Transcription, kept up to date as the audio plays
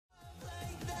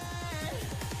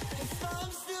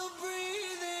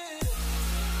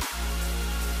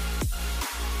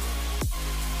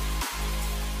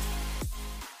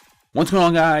What's going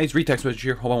on, guys? Retext Message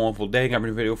here. Hope a wonderful day. Got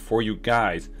a video for you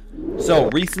guys. So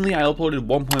recently I uploaded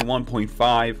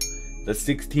 1.1.5, the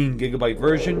 16 gigabyte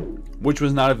version, which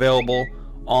was not available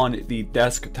on the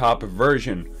desktop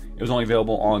version. It was only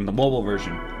available on the mobile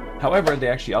version. However, they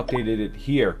actually updated it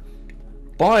here.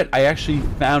 But I actually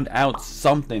found out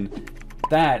something,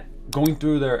 that going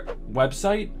through their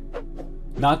website,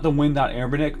 not the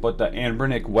win.ANBERNIC, but the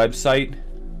ANBERNIC website,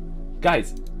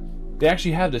 guys, they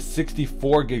actually have the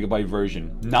 64 gigabyte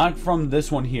version, not from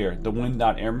this one here, the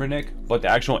win.ANBERNIC, but the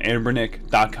actual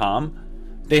ANBERNIC.com.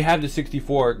 They have the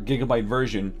 64 gigabyte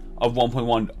version of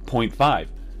 1.1.5.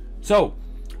 So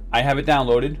I have it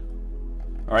downloaded.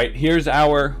 All right, here's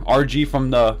our RG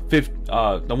from the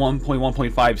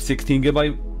 1.1.5 16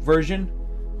 gigabyte version.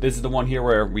 This is the one here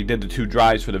where we did the two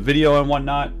drives for the video and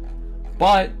whatnot.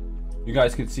 But you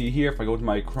guys can see here, if I go to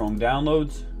my Chrome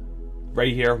downloads,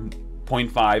 right here,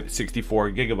 0.5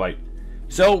 64 gigabyte.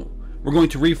 So we're going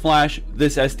to reflash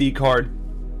this SD card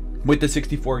with the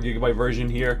 64 gigabyte version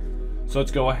here. So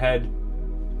let's go ahead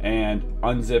and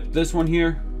unzip this one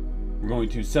here. We're going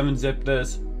to 7-zip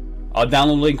this.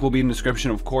 Download link will be in the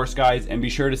description, of course, guys, and be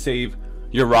sure to save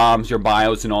your ROMs, your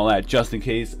BIOS, and all that, just in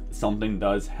case something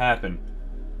does happen.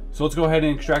 So let's go ahead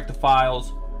and extract the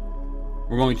files.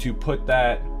 We're going to put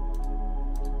that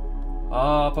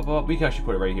we can actually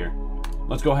put it right here.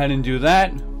 Let's go ahead and do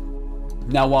that.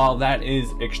 Now while that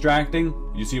is extracting,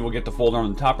 you see we'll get the folder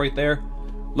on the top right there.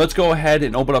 Let's go ahead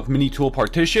and open up mini tool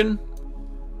partition,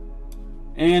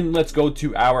 and let's go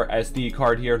to our SD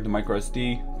card here, the micro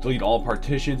SD. Delete all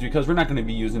partitions because we're not going to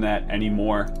be using that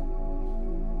anymore.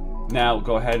 Now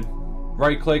go ahead,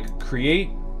 right click, create.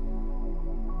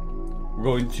 We're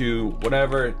going to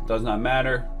whatever, it does not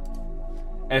matter,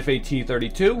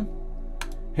 FAT32.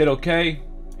 Hit OK,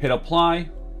 hit apply,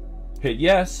 hit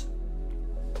yes,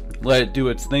 let it do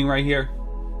its thing right here.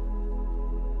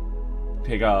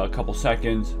 Take a couple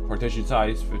seconds. Partition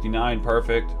size 59,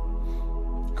 perfect.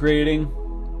 Creating.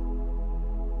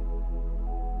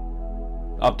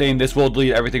 Updating. This will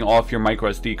delete everything off your micro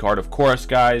SD card, of course,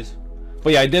 guys.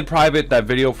 But yeah, I did private that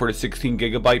video for the 16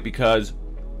 gigabyte because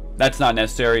that's not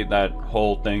necessary. That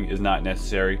whole thing is not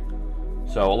necessary.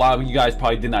 So a lot of you guys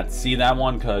probably did not see that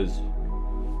one because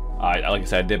like I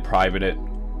said, I did private it.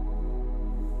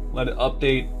 Let it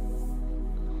update.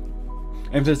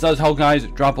 And if this does help, guys,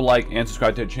 drop a like and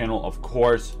subscribe to the channel, of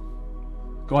course.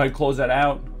 Go ahead, close that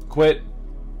out, quit.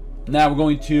 Now we're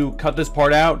going to cut this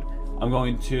part out. I'm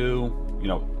going to,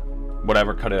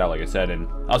 whatever, cut it out like I said, and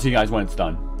I'll see you guys when it's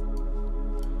done.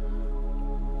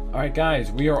 Alright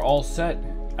guys, we are all set.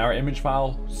 Our image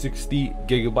file, 60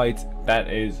 gigabytes,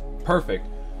 that is perfect.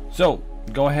 So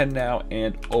go ahead now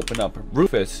and open up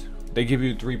Rufus. They give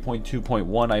you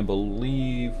 3.2.1, I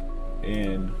believe,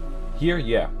 in here,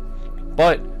 yeah.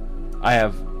 But I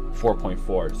have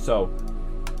 4.4. So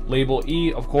label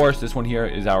E, of course, this one here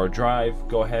is our drive.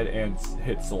 Go ahead and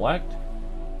hit select.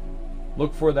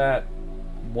 Look for that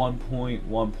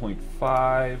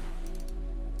 1.1.5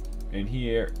 in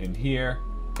here,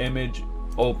 image,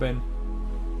 open,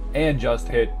 and just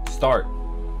hit start.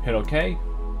 Hit OK.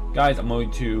 Guys, I'm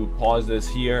going to pause this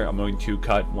here. I'm going to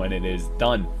cut when it is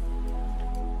done.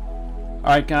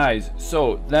 Alright guys,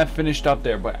 so that finished up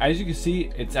there, but as you can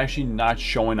see, it's actually not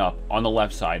showing up on the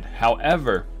left side.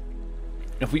 However,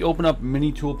 if we open up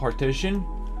mini tool partition,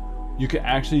 you can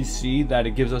actually see that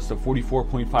it gives us the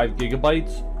 44.5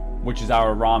 gigabytes, which is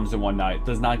our ROMs and whatnot. It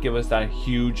does not give us that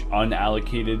huge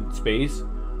unallocated space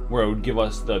where it would give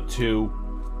us the two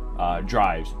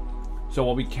drives. So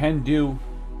what we can do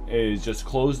is just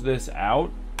close this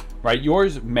out, right?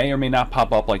 Yours may or may not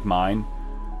pop up like mine,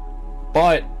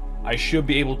 but I should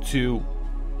be able to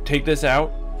take this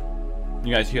out.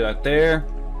 You guys hear that there?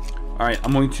 All right,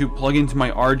 I'm going to plug into my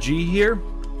RG here.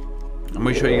 I'm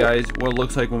going to show you guys what it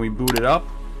looks like when we boot it up.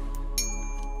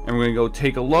 And we're going to go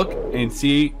take a look and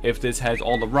see if this has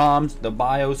all the ROMs, the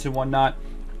BIOS and whatnot.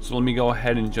 So let me go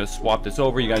ahead and just swap this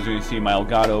over. You guys are going to see my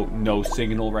Elgato no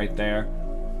signal right there,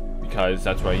 because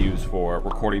that's what I use for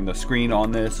recording the screen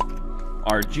on this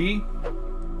RG.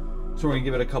 So we're going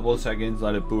to give it a couple of seconds,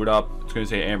 let it boot up. It's going to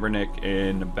say ANBERNIC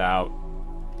in about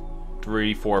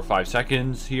 3, 4, 5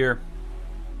 seconds here.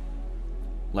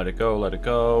 Let it go, let it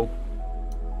go.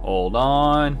 Hold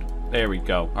on. There we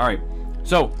go. Alright,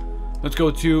 so let's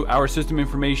go to our system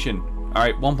information.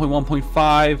 Alright,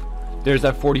 1.1.5. There's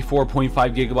that 44.5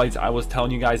 gigabytes I was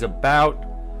telling you guys about.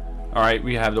 Alright,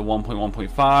 we have the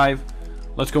 1.1.5.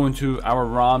 Let's go into our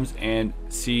ROMs and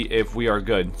see if we are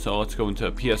good. So let's go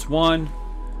into PS1.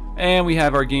 And we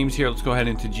have our games here. Let's go ahead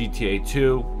into GTA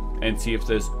 2 and see if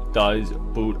this does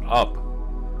boot up.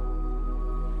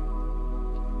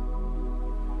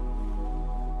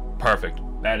 Perfect.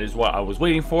 That is what I was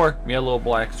waiting for. We had a little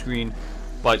black screen,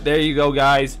 but there you go,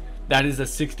 guys. That is a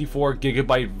 64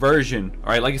 gigabyte version.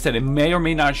 All right, like I said, it may or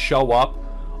may not show up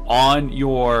on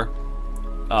your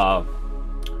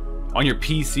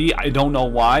PC. I don't know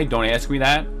why. Don't ask me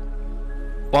that.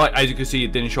 But as you can see,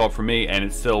 it didn't show up for me, and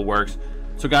it still works.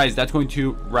 So guys, that's going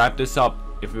to wrap this up.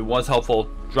 If it was helpful,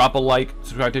 drop a like,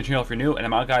 subscribe to the channel if you're new, and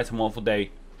I'm out, guys. Have a wonderful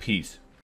day. Peace.